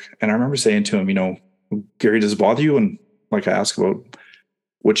work. And I remember saying to him, Gary, does it bother you? And like I ask about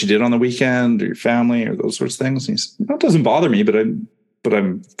what you did on the weekend or your family or those sorts of things. And he said, no, it doesn't bother me, but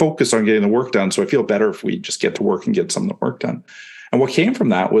I'm focused on getting the work done. So I feel better if we just get to work and get some of the work done. And what came from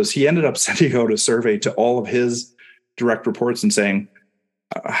that was he ended up sending out a survey to all of his direct reports and saying,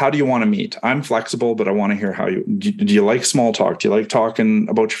 how do you want to meet? I'm flexible, but I want to hear how do you like small talk? Do you like talking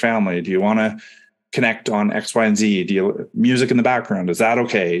about your family? Do you want to connect on X, Y, and Z? Do you music in the background? Is that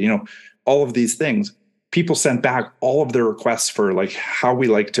okay? All of these things. People sent back all of their requests for like how we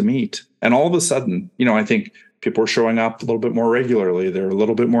like to meet. And all of a sudden, I think people are showing up a little bit more regularly. They're a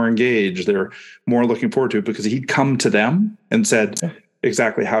little bit more engaged. They're more looking forward to it because he'd come to them and said,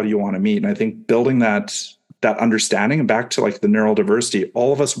 exactly, how do you want to meet? And I think building that understanding, and back to like the neurodiversity,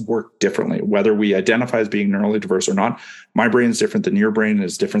 all of us work differently, whether we identify as being neurally diverse or not. My brain is different than your brain,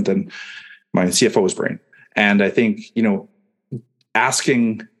 is different than my CFO's brain. And I think,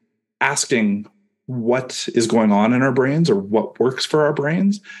 asking what is going on in our brains or what works for our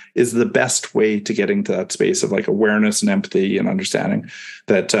brains is the best way to getting to that space of like awareness and empathy and understanding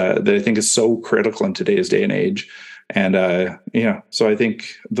that I think is so critical in today's day and age. And so I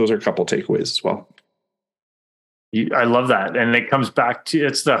think those are a couple of takeaways as well. I love that. And it comes back to,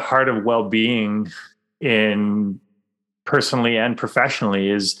 it's the heart of well-being in personally and professionally,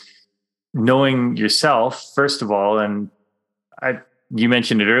 is knowing yourself, first of all. And you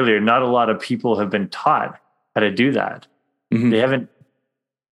mentioned it earlier, not a lot of people have been taught how to do that. Mm-hmm. They haven't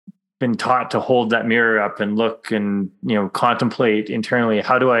been taught to hold that mirror up and look and, contemplate internally,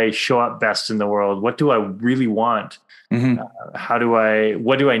 how do I show up best in the world? What do I really want? Mm-hmm.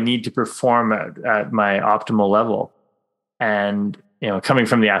 What do I need to perform at my optimal level? And, coming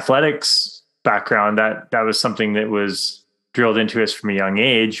from the athletics background, that was something that was drilled into us from a young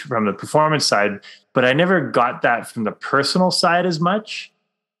age from the performance side, but I never got that from the personal side as much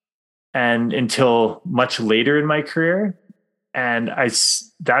and until much later in my career. And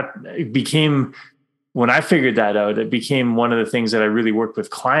when I figured that out, it became one of the things that I really worked with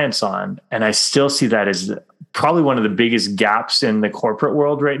clients on. And I still see that as probably one of the biggest gaps in the corporate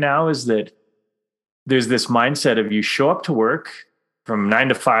world right now, is that there's this mindset of you show up to work from 9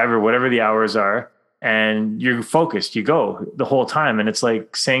 to 5 or whatever the hours are, and you're focused, you go the whole time. And it's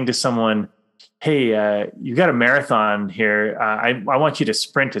like saying to someone, hey, you've got a marathon here. I want you to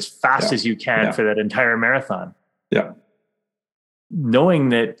sprint as fast as you can for that entire marathon. Yeah. Knowing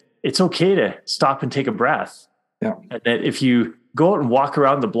that it's okay to stop and take a breath. Yeah. And that if you go out and walk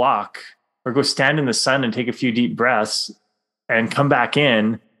around the block or go stand in the sun and take a few deep breaths and come back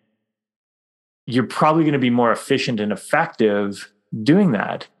in, you're probably going to be more efficient and effective doing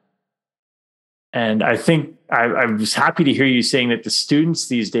that. And I think I was happy to hear you saying that the students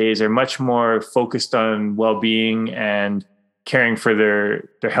these days are much more focused on well-being and caring for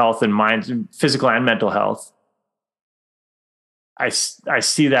their health and mind, physical and mental health. I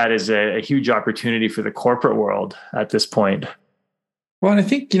see that as a huge opportunity for the corporate world at this point. Well, and I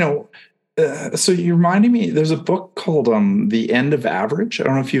think, so you reminded me, there's a book called The End of Average. I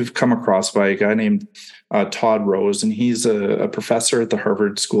don't know if you've come across by a guy named Todd Rose, and he's a professor at the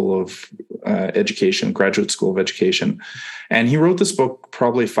Harvard School of Education, Graduate School of Education. And he wrote this book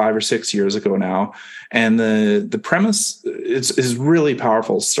probably 5 or 6 years ago now. And the premise is really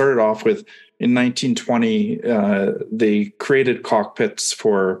powerful. It started off with, in 1920, they created cockpits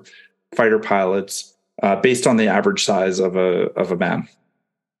for fighter pilots based on the average size of a man.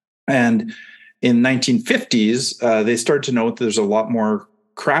 And in 1950s, they started to note that there's a lot more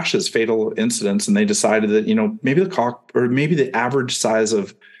crashes, fatal incidents, and they decided that maybe the average size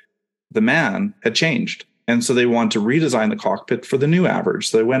of the man had changed, and so they wanted to redesign the cockpit for the new average.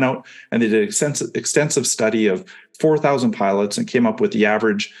 So they went out and they did extensive study of 4,000 pilots and came up with the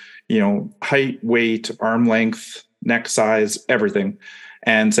average height, weight, arm length, neck size, everything,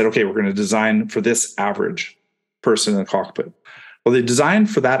 and said, okay, we're going to design for this average person in the cockpit. Well, they designed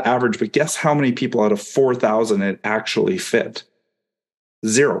for that average, but guess how many people out of 4,000 it actually fit?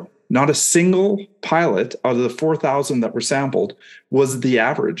 0. Not a single pilot out of the 4,000 that were sampled was the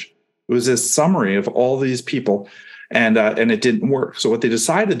average. It was a summary of all these people, and it didn't work. So what they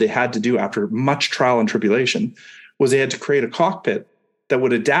decided they had to do after much trial and tribulation was they had to create a cockpit that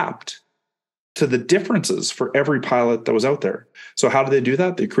would adapt to the differences for every pilot that was out there. So how did they do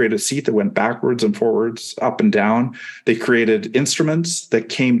that? They created a seat that went backwards and forwards, up and down. They created instruments that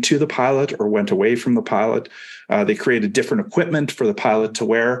came to the pilot or went away from the pilot. They created different equipment for the pilot to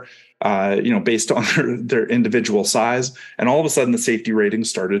wear, based on their individual size. And all of a sudden, the safety ratings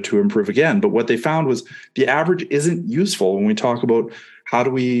started to improve again. But what they found was the average isn't useful when we talk about how do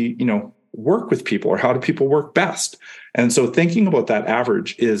we, work with people, or how do people work best. And so thinking about that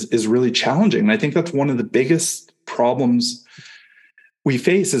average is really challenging. And I think that's one of the biggest problems we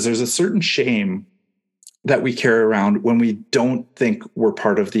face is there's a certain shame that we carry around when we don't think we're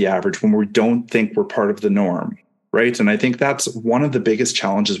part of the average, when we don't think we're part of the norm, right? And I think that's one of the biggest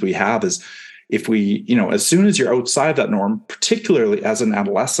challenges we have is if we, as soon as you're outside that norm, particularly as an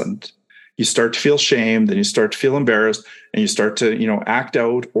adolescent, you start to feel shame, then you start to feel embarrassed, and you start to, act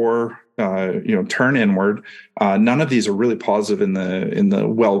out or turn inward. None of these are really positive in the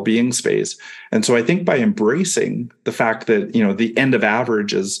well-being space. And so I think by embracing the fact that, the end of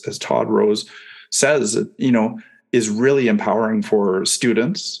average, as Todd Rose says, is really empowering for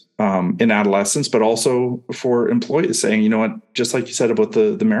students in adolescence, but also for employees saying, just like you said about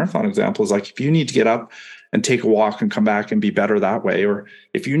the marathon example, is like, if you need to get up and take a walk and come back and be better that way, or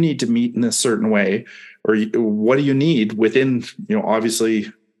if you need to meet in this certain way, or what do you need within,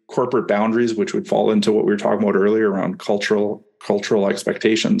 obviously corporate boundaries, which would fall into what we were talking about earlier around cultural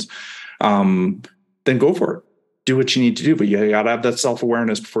expectations, then go for it. Do what you need to do, but you got to have that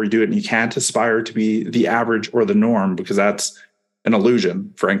self-awareness before you do it. And you can't aspire to be the average or the norm, because that's an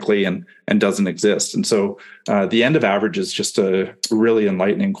illusion, frankly, and doesn't exist. And so The End of Average is just a really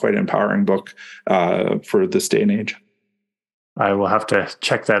enlightening, quite empowering book for this day and age. I will have to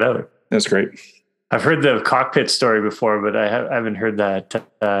check that out. That's great. I've heard the cockpit story before, but I haven't heard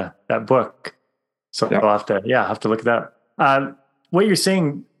that book. So yeah. I'll have to look at that. What you're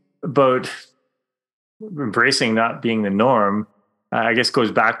saying about embracing not being the norm, I guess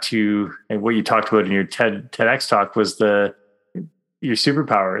goes back to what you talked about in your TEDx talk was your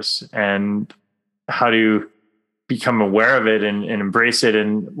superpowers and how to become aware of it and embrace it,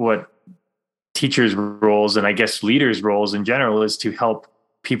 and what teachers' roles and I guess leaders' roles in general is to help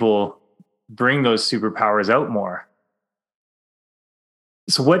people bring those superpowers out more.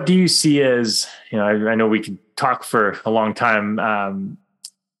 So what do you see as, I know we could talk for a long time,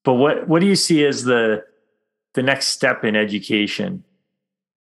 but what do you see as the next step in education?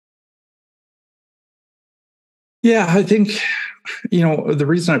 Yeah, I think, the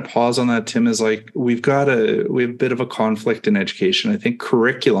reason I pause on that, Tim, is like we have a bit of a conflict in education. I think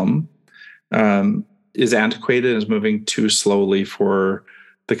curriculum is antiquated and is moving too slowly for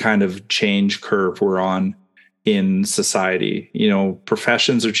the kind of change curve we're on in society.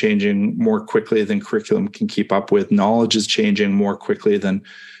 Professions are changing more quickly than curriculum can keep up with. Knowledge is changing more quickly than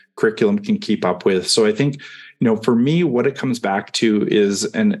curriculum can keep up with. So I think, for me, what it comes back to is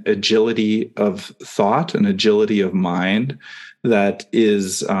an agility of thought, an agility of mind that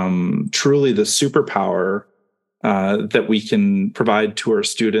is truly the superpower that we can provide to our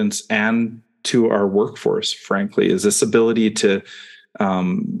students and to our workforce, frankly, is this ability to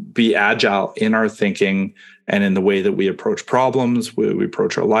be agile in our thinking and in the way that we approach problems, way we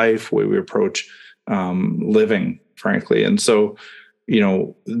approach our life, way we approach living, frankly. And so,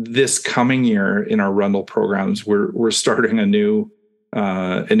 this coming year in our Rundle programs, we're starting a new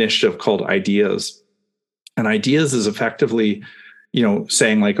initiative called Ideas. And Ideas is effectively,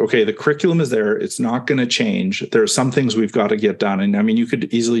 saying like, okay, the curriculum is there. It's not going to change. There are some things we've got to get done. And I mean, you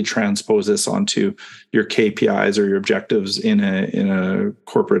could easily transpose this onto your KPIs or your objectives in a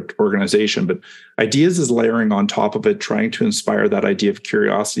corporate organization. But Ideas is layering on top of it, trying to inspire that idea of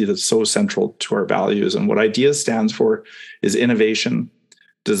curiosity that's so central to our values. And what Ideas stands for is innovation,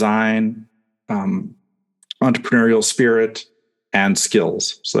 design, entrepreneurial spirit, and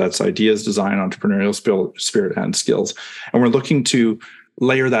skills. So that's ideas, design, entrepreneurial spirit, and skills. And we're looking to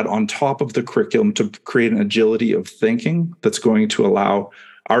layer that on top of the curriculum to create an agility of thinking that's going to allow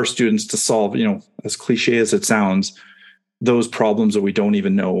our students to solve, as cliche as it sounds, those problems that we don't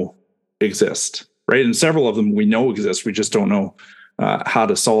even know exist, right? And several of them we know exist. We just don't know how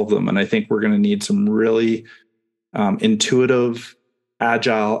to solve them. And I think we're going to need some really intuitive,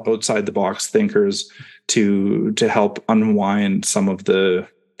 agile, outside the box thinkers to help unwind some of the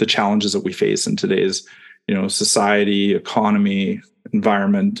challenges that we face in today's, society, economy,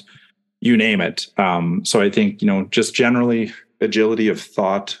 environment, you name it. So I think, just generally agility of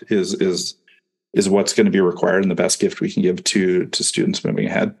thought is what's going to be required and the best gift we can give to students moving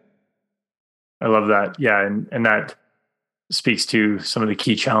ahead. I love that. Yeah. And that speaks to some of the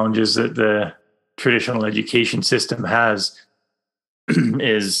key challenges that the traditional education system has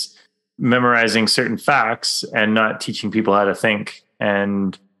is memorizing certain facts and not teaching people how to think.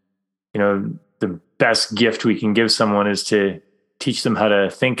 And, the best gift we can give someone is to teach them how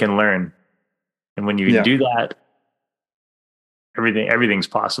to think and learn. And when you can do that, everything's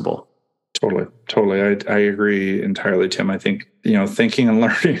possible. Totally. I agree entirely, Tim. I think, thinking and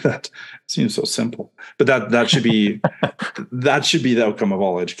learning, that seems so simple, but that should be, that should be the outcome of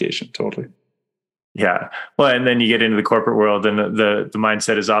all education. Totally. Yeah. Well, and then you get into the corporate world and the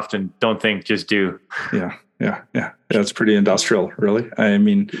mindset is often don't think, just do. Yeah. It's pretty industrial, really. I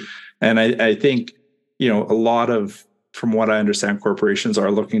mean, and I think, a lot of, from what I understand, corporations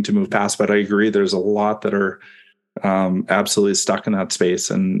are looking to move past, but I agree there's a lot that are absolutely stuck in that space.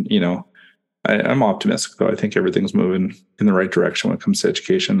 And, I'm optimistic, though. I think everything's moving in the right direction when it comes to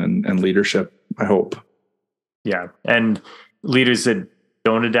education and leadership, I hope. Yeah. And leaders that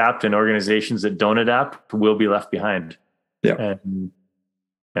don't adapt and organizations that don't adapt will be left behind. Yeah. And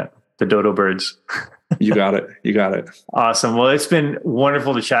the dodo birds. You got it. Awesome. Well, it's been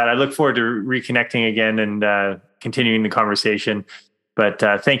wonderful to chat. I look forward to reconnecting again and continuing the conversation. But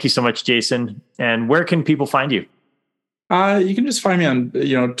thank you so much, Jason. And where can people find you? You can just find me on,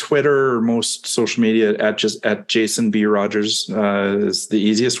 Twitter or most social media at Jason B. Rogers is the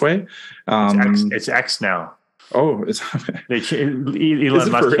easiest way. It's X now. Oh, it's okay.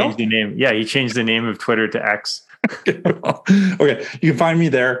 Elon Musk changed the name. Yeah, he changed the name of Twitter to X. Okay. You can find me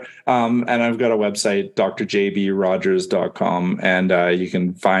there. And I've got a website, drjbrogers.com. And you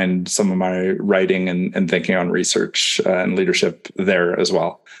can find some of my writing and thinking on research and leadership there as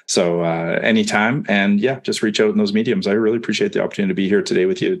well. So anytime. And just reach out in those mediums. I really appreciate the opportunity to be here today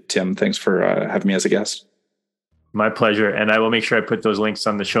with you, Tim. Thanks for having me as a guest. My pleasure. And I will make sure I put those links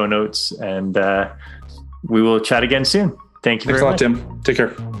on the show notes. And we will chat again soon. Thank you very much. Thanks a lot, Tim. Take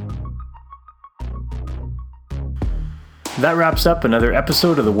care. That wraps up another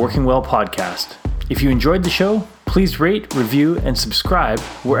episode of the Working Well podcast. If you enjoyed the show, please rate, review, and subscribe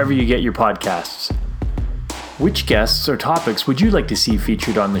wherever you get your podcasts. Which guests or topics would you like to see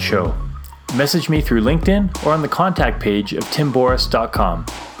featured on the show? Message me through LinkedIn or on the contact page of timboris.com.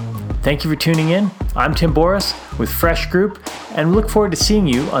 Thank you for tuning in. I'm Tim Boris with Fresh Group, and we look forward to seeing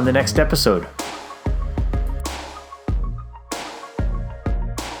you on the next episode.